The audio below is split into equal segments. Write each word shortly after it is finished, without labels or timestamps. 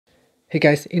Hey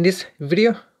guys, in this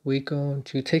video, we're going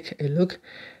to take a look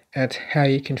at how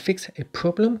you can fix a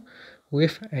problem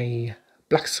with a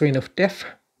black screen of death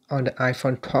on the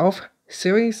iPhone 12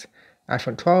 series,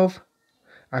 iPhone 12,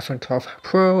 iPhone 12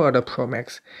 Pro or the Pro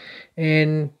Max.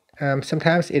 And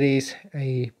sometimes it is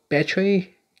a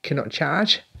battery cannot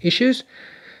charge issues.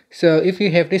 So if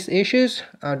you have these issues,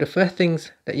 the first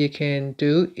things that you can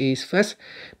do is first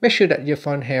make sure that your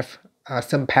phone have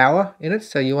some power in it.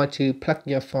 So you want to plug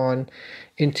your phone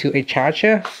into a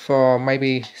charger for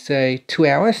maybe say 2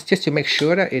 hours just to make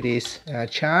sure that it is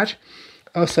charged.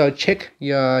 Also check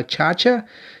your charger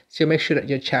to make sure that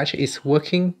your charger is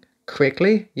working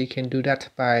correctly. You can do that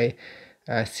by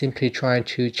simply trying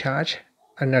to charge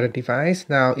another device.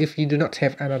 Now if you do not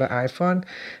have another iPhone,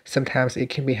 sometimes it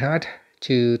can be hard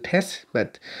to test,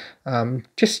 but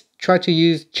just try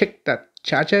to check that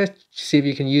charger, see if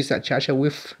you can use that charger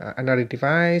with another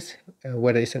device,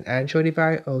 whether it's an Android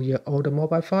device or your older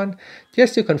mobile phone,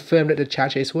 just to confirm that the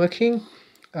charger is working.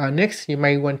 Next, you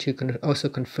may want to also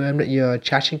confirm that your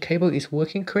charging cable is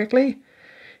working correctly.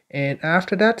 And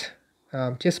after that,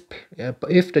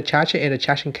 if the charger and the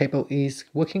charging cable is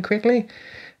working correctly,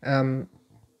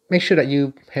 make sure that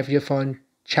you have your phone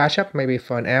charged up maybe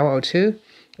for an hour or two.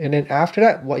 And then after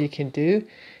that, what you can do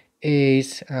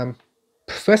is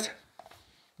first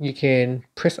you can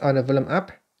press on the volume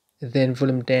up, then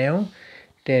volume down,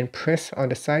 then press on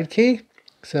the side key.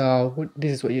 So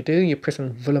this is what you do. You press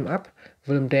on volume up,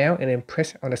 volume down, and then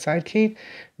press on the side key.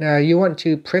 Now you want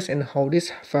to press and hold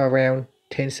this for around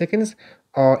 10 seconds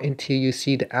or until you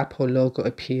see the Apple logo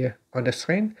appear on the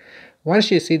screen.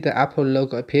 Once you see the Apple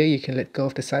logo appear, you can let go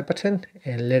of the side button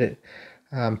and let it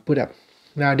boot up.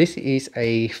 Now this is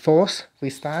a forced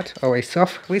restart or a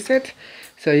soft reset,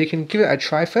 so you can give it a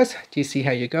try first to see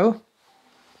how you go.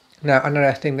 Now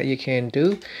another thing that you can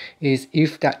do is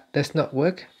if that does not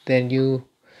work, then you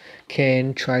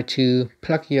can try to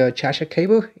plug your charger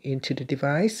cable into the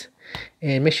device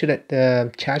and make sure that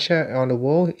the charger on the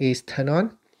wall is turned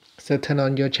on. So turn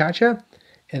on your charger,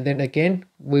 and then again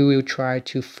we will try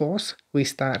to force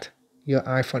restart your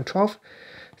iPhone 12.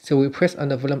 So we press on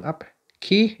the volume up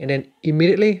key and then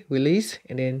immediately release,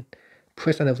 and then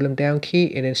press on the volume down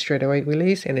key and then straight away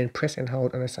release, and then press and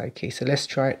hold on the side key. So let's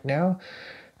try it now.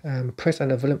 Press on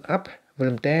the volume up,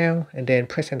 volume down, and then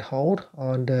press and hold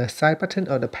on the side button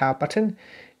or the power button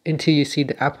until you see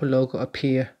the Apple logo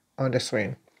appear on the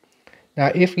screen. Now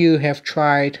if you have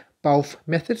tried both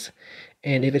methods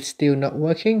and if it's still not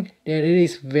working, then it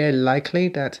is very likely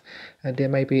that there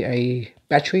may be a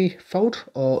battery fault,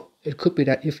 or it could be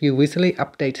that if you recently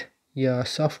update your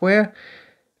software,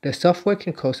 the software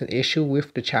can cause an issue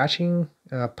with the charging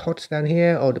ports down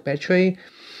here or the battery.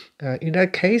 In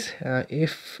that case,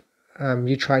 if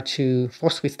you try to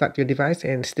force restart your device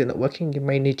and still not working, you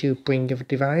may need to bring your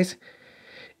device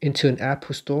into an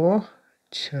Apple store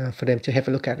for them to have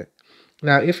a look at it.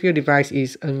 Now if your device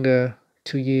is under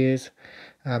 2 years,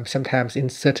 sometimes in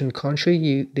certain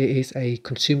country there is a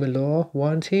consumer law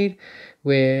warranty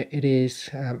where it is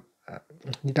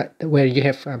where you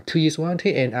have 2 years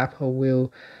warranty, and Apple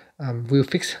will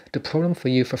fix the problem for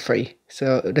you for free.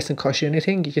 So it doesn't cost you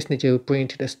anything. You just need to bring it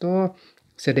to the store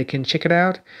so they can check it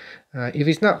out. If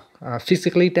it's not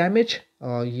physically damaged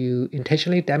or you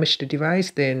intentionally damage the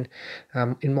device, then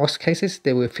in most cases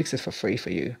they will fix it for free for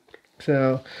you.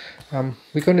 So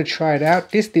we're going to try it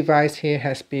out. This device here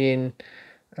has been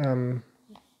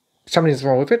something's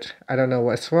wrong with it. I don't know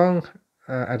what's wrong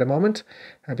at the moment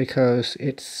because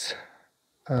it's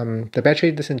the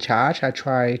battery doesn't charge. I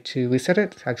try to reset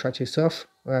it. I try to soft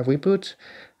reboot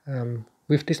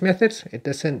with this method. It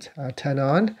doesn't turn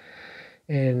on,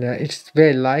 and it's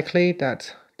very likely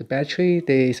that there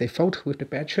is a fault with the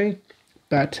battery.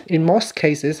 But in most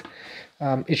cases,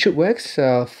 it should work.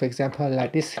 So for example,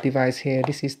 like this device here,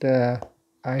 this is the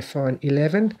iPhone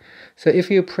 11. So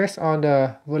if you press on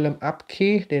the volume up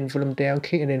key, then volume down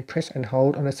key, and then press and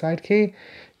hold on the side key,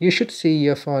 you should see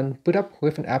your phone boot up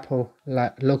with an Apple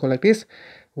logo like this.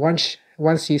 Once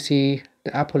you see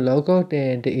the Apple logo,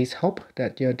 then there is hope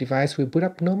that your device will boot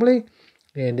up normally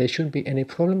and there shouldn't be any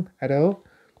problem at all.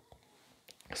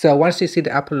 So once you see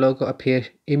the Apple logo appear,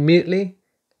 immediately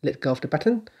let go of the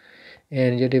button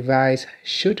and your device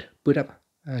should boot up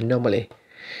normally.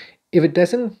 If it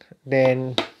doesn't,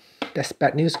 then that's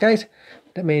bad news, guys.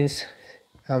 That means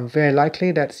very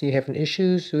likely that you have an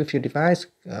issues with your device.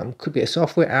 Could be a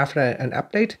software after an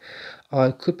update, or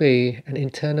it could be an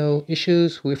internal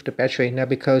issues with the battery. Now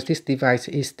because this device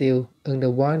is still under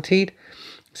warranty,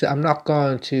 so I'm not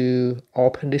going to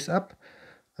open this up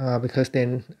because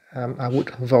then I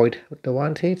would void the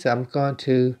warranty. So I'm going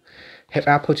to have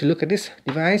Apple to look at this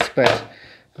device, but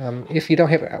if you don't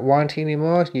have a warranty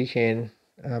anymore, you can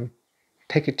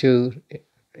take it to,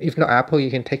 if not Apple, you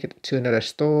can take it to another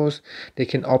stores. They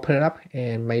can open it up,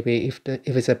 and maybe if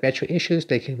it's a battery issues,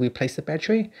 they can replace the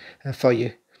battery for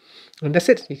you. And that's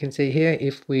it. You can see here,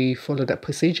 if we follow that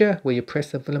procedure where you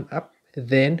press the volume up,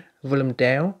 then volume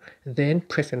down, then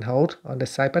press and hold on the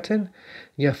side button,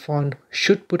 your phone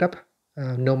should boot up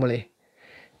normally.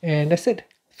 And that's it.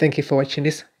 Thank you for watching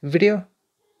this video.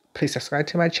 Please subscribe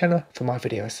to my channel for more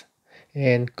videos.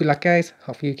 And good luck, guys.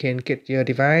 Hope you can get your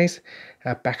device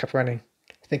back up running.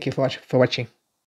 Thank you for watching.